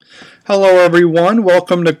Hello, everyone.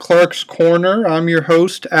 Welcome to Clark's Corner. I'm your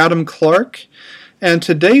host, Adam Clark. And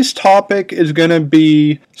today's topic is going to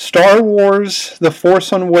be Star Wars The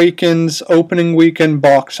Force Awakens opening weekend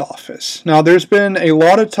box office. Now, there's been a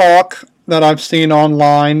lot of talk that I've seen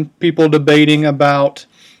online, people debating about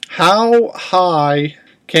how high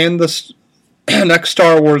can the next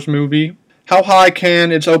Star Wars movie, how high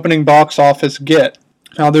can its opening box office get?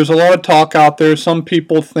 Now, there's a lot of talk out there. Some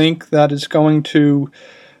people think that it's going to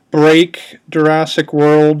break Jurassic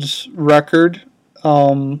World's record.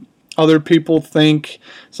 Other people think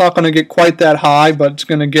it's not going to get quite that high, but it's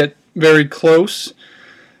going to get very close.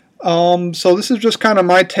 So this is just kind of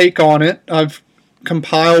my take on it. I've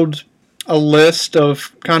compiled a list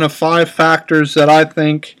of kind of 5 factors that I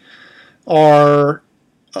think are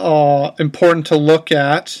important to look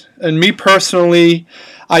at. And me personally,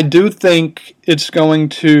 I do think it's going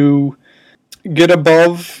to get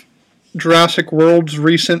above Jurassic World's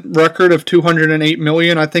recent record of 208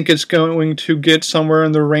 million. I think it's going to get somewhere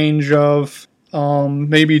in the range of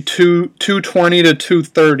maybe 220 to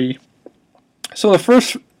 230. So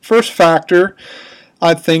the first factor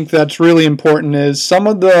I think that's really important is some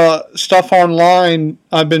of the stuff online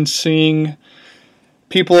I've been seeing.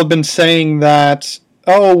 People have been saying that,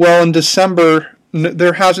 oh, well, in December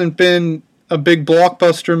there hasn't been a big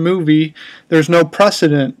blockbuster movie. There's no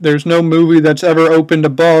precedent. There's no movie that's ever opened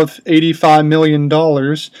above $85 million.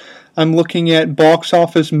 I'm looking at Box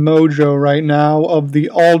Office Mojo right now of the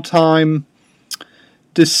all-time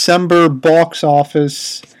December box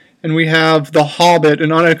office, and we have The Hobbit,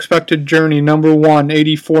 An Unexpected Journey, number 1,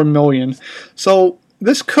 84 million. So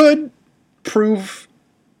this could prove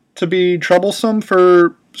to be troublesome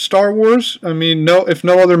for Star Wars. I mean, if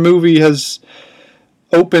no other movie has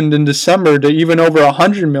opened in December to even over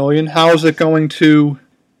 100 million, how is it going to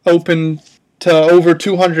open to over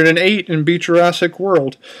 208 and beat Jurassic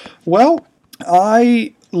World? Well,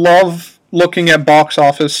 I love looking at box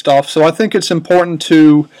office stuff, so I think it's important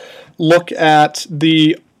to look at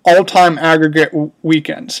the all-time aggregate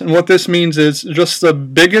weekends. And what this means is just the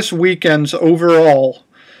biggest weekends overall.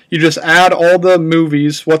 You just add all the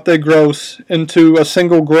movies, what they gross, into a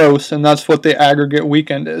single gross, and that's what the aggregate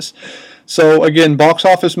weekend is. So again, Box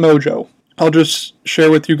Office Mojo. I'll just share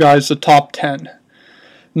with you guys the top 10.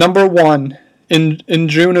 Number 1, in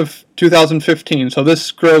June of 2015. So this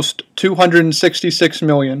grossed 266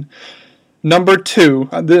 million. Number 2,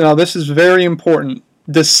 now this is very important.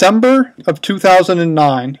 December of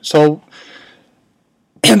 2009. So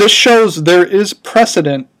this shows there is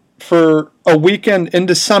precedent for a weekend in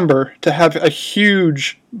December to have a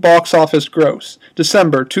huge box office gross.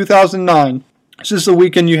 December 2009. This is the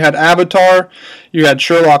weekend you had Avatar, you had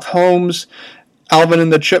Sherlock Holmes, Alvin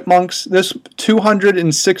and the Chipmunks. This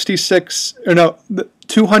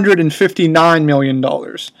 $259 million.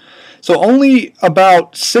 So only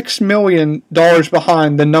about $6 million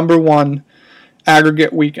behind the number 1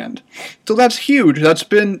 aggregate weekend. So that's huge.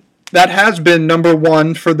 That has been number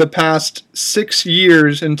 1 for the past 6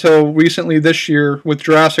 years until recently this year with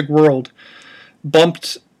Jurassic World.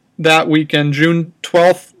 Bumped that weekend, June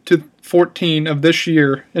 12th to 14 of this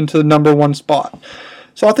year, into the number 1 spot.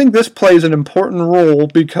 So I think this plays an important role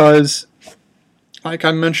because, like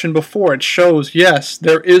I mentioned before, it shows, yes,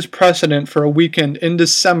 there is precedent for a weekend in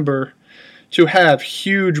December to have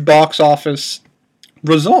huge box office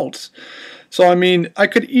results. So, I mean, I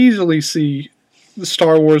could easily see the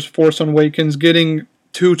Star Wars Force Awakens getting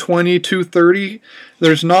 220, 230.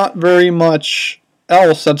 There's not very much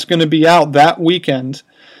else that's going to be out that weekend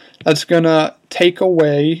that's going to take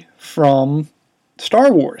away from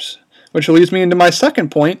Star Wars. Which leads me into my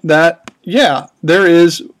second point that, yeah, there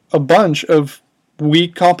is a bunch of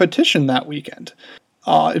weak competition that weekend.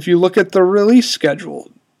 If you look at the release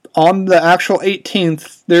schedule, on the actual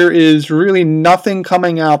 18th, there is really nothing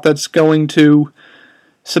coming out that's going to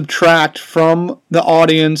subtract from the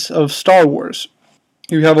audience of Star Wars.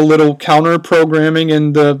 You have a little counter-programming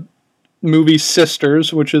in the movie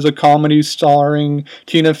Sisters, which is a comedy starring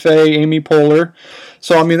Tina Fey, Amy Poehler.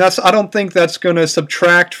 So, I mean, I don't think that's going to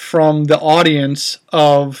subtract from the audience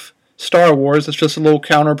of Star Wars. It's just a little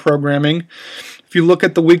counter-programming. If you look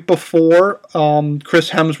at the week before,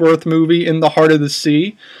 Chris Hemsworth movie, In the Heart of the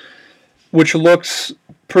Sea, which looks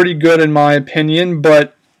pretty good in my opinion,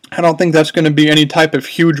 but I don't think that's going to be any type of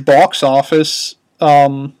huge box office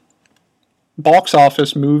movie.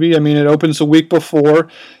 I mean, it opens the week before.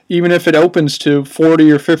 Even if it opens to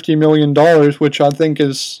 $40 or $50 million, which I think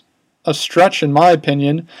is a stretch in my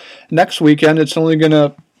opinion, next weekend it's only going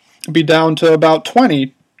to be down to about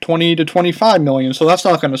 20 to 25 million. So that's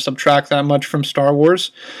not going to subtract that much from Star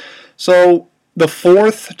Wars. So the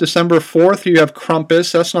 4th, December 4th, you have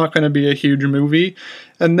Krampus. That's not going to be a huge movie.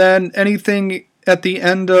 And then anything at the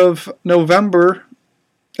end of November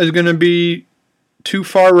is going to be too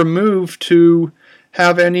far removed to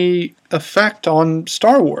have any effect on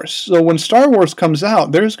Star Wars. So when Star Wars comes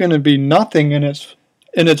out, there's going to be nothing in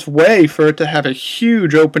its way for it to have a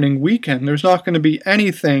huge opening weekend. There's not going to be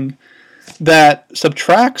anything that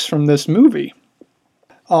subtracts from this movie.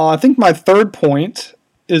 I think my third point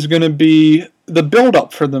is going to be the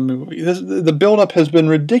build-up for the movie. The build-up has been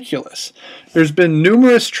ridiculous. There's been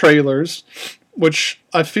numerous trailers, which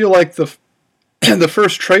I feel like the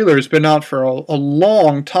first trailer has been out for a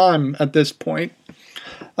long time at this point.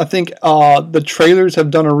 I think the trailers have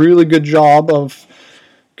done a really good job of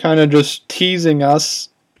kind of just teasing us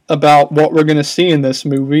about what we're going to see in this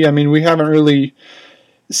movie. I mean, we haven't really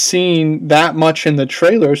seen that much in the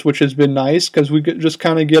trailers, which has been nice because we just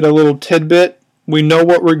kind of get a little tidbit. We know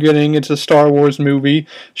what we're getting. It's a Star Wars movie.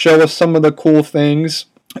 Show us some of the cool things.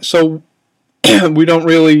 So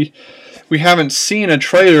we haven't seen a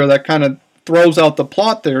trailer that kind of throws out the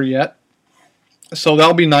plot there yet. So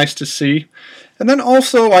that'll be nice to see. And then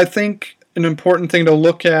also, I think an important thing to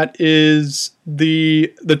look at is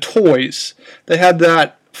the toys. They had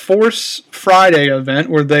that Force Friday event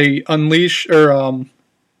where they unveiled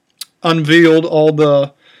all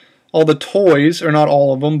the toys, or not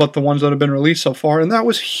all of them, but the ones that have been released so far, and that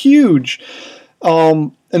was huge.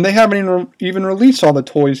 And they haven't even released all the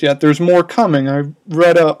toys yet. There's more coming. I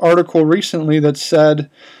read an article recently that said,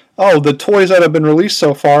 the toys that have been released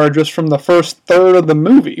so far are just from the first third of the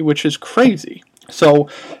movie, which is crazy. So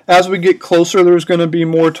as we get closer, there's going to be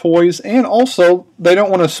more toys, and also they don't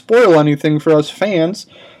want to spoil anything for us fans,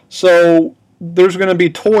 so there's going to be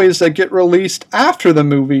toys that get released after the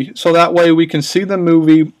movie, so that way we can see the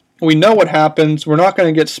movie, we know what happens, we're not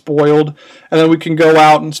going to get spoiled, and then we can go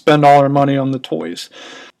out and spend all our money on the toys.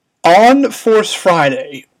 On Force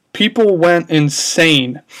Friday, people went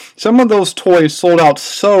insane. Some of those toys sold out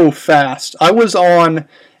so fast. I was on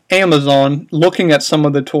Amazon looking at some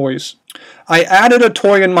of the toys. I added a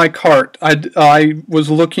toy in my cart. I was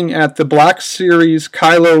looking at the Black Series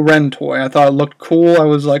Kylo Ren toy. I thought it looked cool. I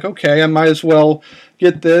was like, okay, I might as well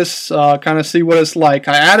get this, kind of see what it's like.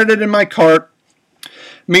 I added it in my cart.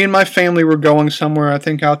 Me and my family were going somewhere, I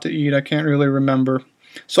think out to eat. I can't really remember.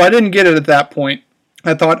 So I didn't get it at that point.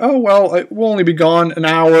 I thought, oh, well, it will only be gone an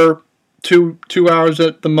hour, two hours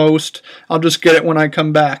at the most. I'll just get it when I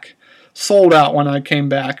come back. Sold out when I came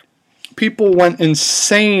back. People went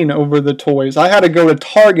insane over the toys. I had to go to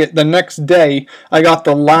Target the next day. I got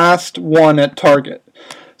the last one at Target.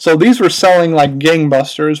 So these were selling like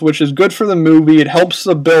gangbusters, which is good for the movie. It helps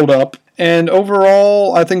the build-up. And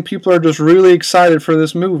overall, I think people are just really excited for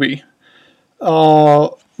this movie.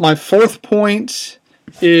 My fourth point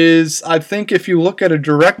is, I think if you look at a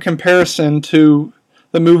direct comparison to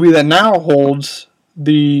the movie that now holds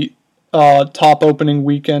the top opening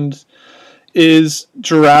weekend, is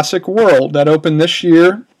Jurassic World, that opened this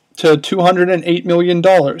year to $208 million.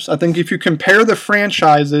 I think if you compare the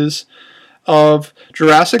franchises of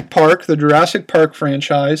Jurassic Park, the Jurassic Park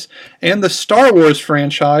franchise, and the Star Wars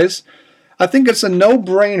franchise, I think it's a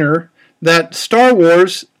no-brainer that Star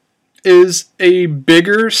Wars is a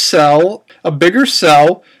bigger sell,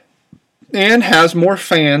 and has more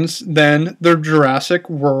fans than the Jurassic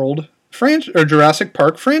World or Jurassic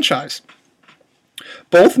Park franchise.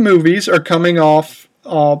 Both movies are coming off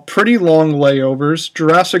pretty long layovers.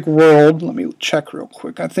 Jurassic World, let me check real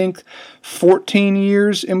quick. I think 14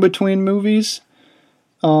 years in between movies.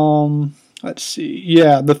 Let's see.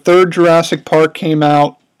 Yeah, the third Jurassic Park came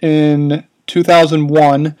out in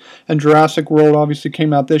 2001, and Jurassic World obviously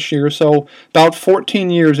came out this year. So about 14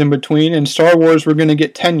 years in between. And Star Wars, we're going to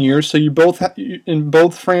get 10 years. So you both in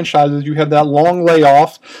both franchises, you have that long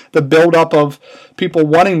layoff, the build-up of people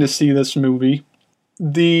wanting to see this movie.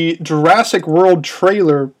 The Jurassic World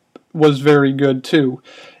trailer was very good too.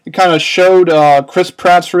 It kind of showed Chris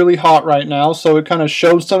Pratt's really hot right now, so it kind of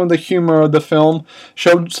showed some of the humor of the film,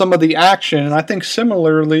 showed some of the action, and I think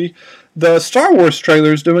similarly the Star Wars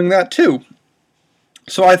trailer is doing that too.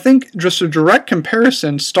 So I think just a direct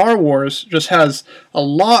comparison, Star Wars just has a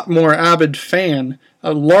lot more avid fan,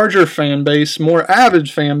 a larger fan base, more avid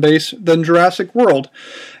fan base than Jurassic World.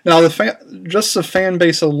 Now just the fan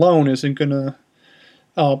base alone isn't going to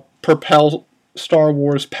propel Star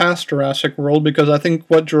Wars past Jurassic World, because I think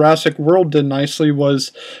what Jurassic World did nicely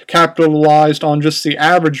was capitalized on just the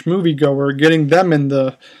average moviegoer, getting them in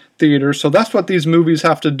the theater. So that's what these movies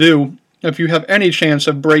have to do. If you have any chance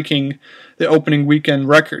of breaking the opening weekend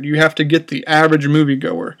record, you have to get the average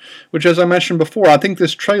moviegoer, which, as I mentioned before, I think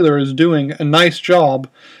this trailer is doing a nice job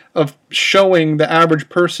of showing the average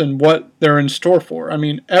person what they're in store for. I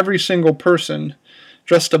mean, every single person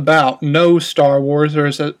just about knows Star Wars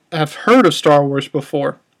or have heard of Star Wars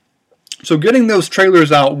before. So getting those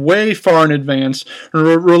trailers out way far in advance,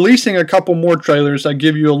 releasing a couple more trailers that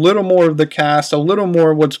give you a little more of the cast, a little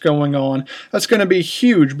more of what's going on, that's going to be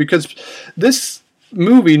huge, because this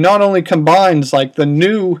movie not only combines like the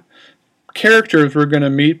new characters we're going to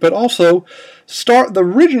meet, but also the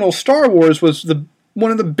original Star Wars was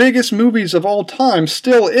one of the biggest movies of all time,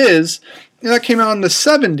 still is, and that came out in the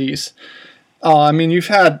 70s. I mean, you've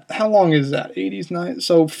had, how long is that? 80s, 90s?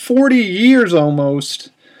 So 40 years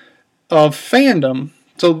almost of fandom.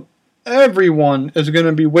 So everyone is going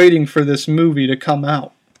to be waiting for this movie to come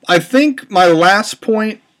out. I think my last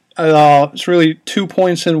point, it's really 2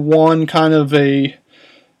 points in one, kind of a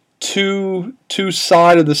two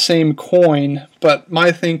side of the same coin, but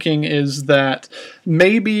my thinking is that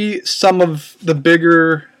maybe some of the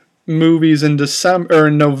bigger movies in December or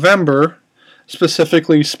in November,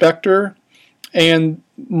 specifically Spectre and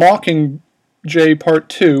Mockingjay Part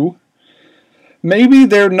 2, maybe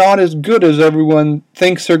they're not as good as everyone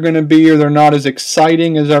thinks they're going to be, or they're not as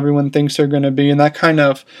exciting as everyone thinks they're going to be, and that kind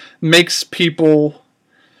of makes people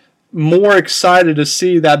more excited to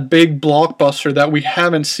see that big blockbuster that we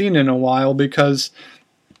haven't seen in a while, because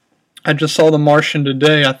I just saw The Martian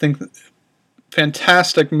today. I think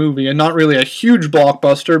fantastic movie, and not really a huge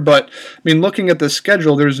blockbuster, but I mean, looking at the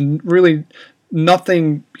schedule, there's really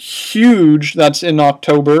nothing huge that's in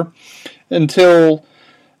October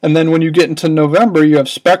and then when you get into November, you have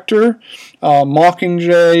Spectre,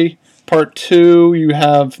 Mockingjay Part 2, you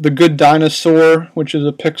have The Good Dinosaur, which is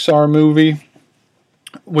a Pixar movie,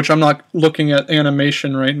 which I'm not looking at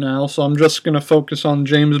animation right now, so I'm just going to focus on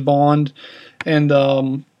James Bond and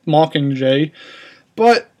Mockingjay.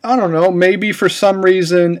 But, I don't know, maybe for some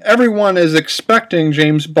reason, everyone is expecting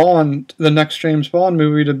James Bond, the next James Bond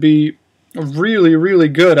movie, to be really, really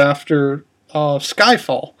good after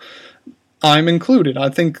Skyfall. I'm included. I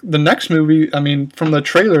think the next movie, I mean, from the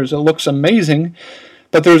trailers, it looks amazing,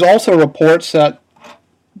 but there's also reports that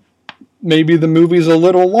maybe the movie's a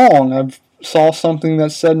little long. I saw something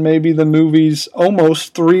that said maybe the movie's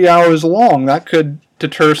almost 3 hours long. That could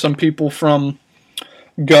deter some people from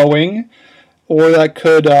going, or that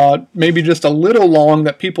could maybe just a little long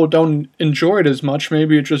that people don't enjoy it as much.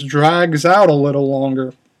 Maybe it just drags out a little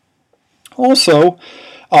longer. Also,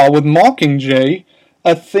 with Mockingjay,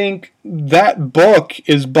 I think that book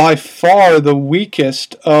is by far the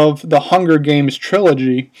weakest of the Hunger Games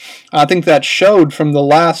trilogy. I think that showed from the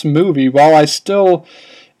last movie. While I still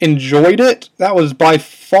enjoyed it, that was by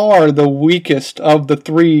far the weakest of the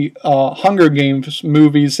three Hunger Games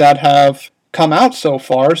movies that have come out so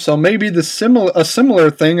far. So maybe a similar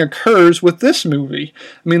thing occurs with this movie.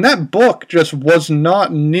 I mean, that book just was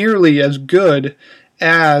not nearly as good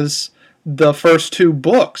as the first two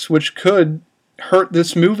books, which could hurt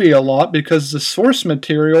this movie a lot, because the source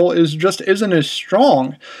material isn't as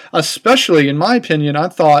strong. Especially, in my opinion, I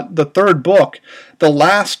thought the third book, the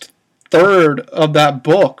last third of that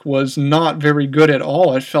book, was not very good at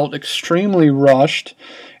all. It felt extremely rushed,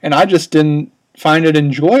 and I just didn't find it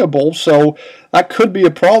enjoyable. So that could be a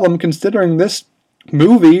problem, considering this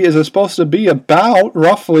movie is supposed to be about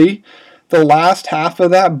roughly the last half of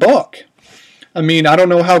that book. I mean, I don't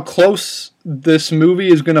know how close this movie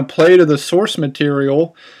is going to play to the source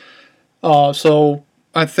material, so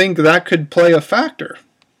I think that could play a factor.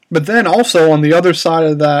 But then also, on the other side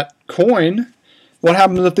of that coin, what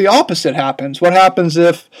happens if the opposite happens? What happens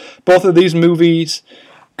if both of these movies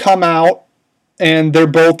come out and they're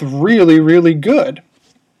both really, really good?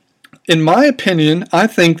 In my opinion, I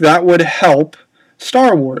think that would help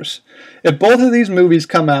Star Wars. If both of these movies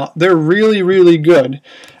come out, they're really, really good,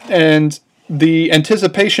 and the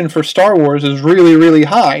anticipation for Star Wars is really, really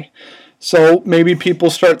high. So maybe people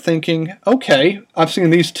start thinking, okay, I've seen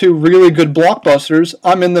these two really good blockbusters,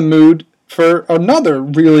 I'm in the mood for another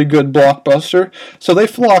really good blockbuster, so they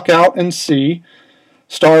flock out and see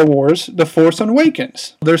Star Wars The Force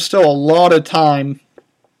Awakens. There's still a lot of time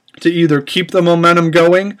to either keep the momentum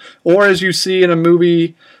going, or as you see in a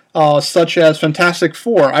movie such as Fantastic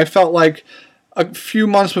Four, I felt like a few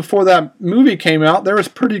months before that movie came out, there was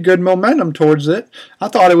pretty good momentum towards it. I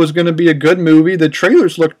thought it was going to be a good movie. The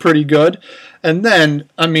trailers looked pretty good. And then,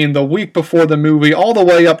 I mean, the week before the movie, all the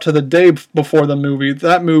way up to the day before the movie,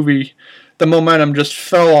 the momentum just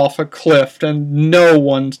fell off a cliff, and no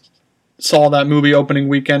one saw that movie opening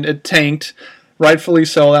weekend. It tanked. Rightfully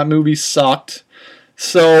so. That movie sucked.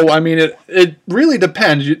 So, I mean, it really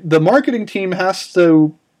depends. The marketing team has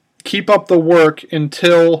to keep up the work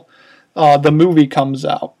until the movie comes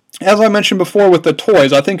out. as I mentioned before with the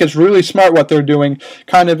toys, I think it's really smart what they're doing.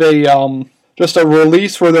 Kind of just a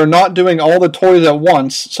release where they're not doing all the toys at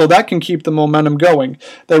once, so that can keep the momentum going.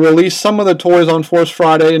 They released some of the toys on Force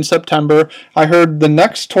Friday in September. I heard the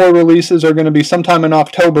next toy releases are going to be sometime in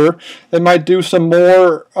October. They might do some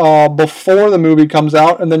more before the movie comes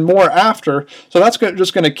out and then more after. So that's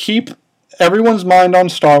just going to keep everyone's mind on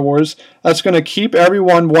Star Wars. That's going to keep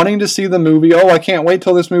everyone wanting to see the movie. Oh, I can't wait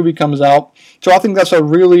till this movie comes out. So I think that's a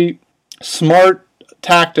really smart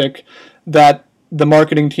tactic that the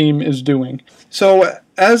marketing team is doing. So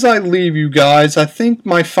as I leave you guys, I think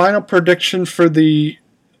my final prediction for the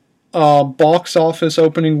box office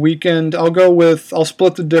opening weekend, I'll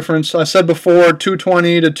split the difference. I said before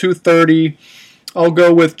 220 to 230. I'll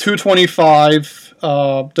go with 225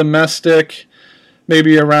 domestic,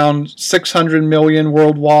 maybe around 600 million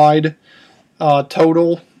worldwide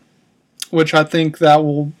total, which I think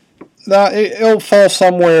it'll fall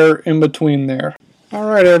somewhere in between there. All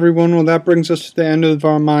right, everyone. Well, that brings us to the end of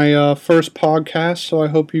my first podcast, so I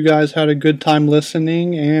hope you guys had a good time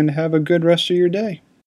listening and have a good rest of your day.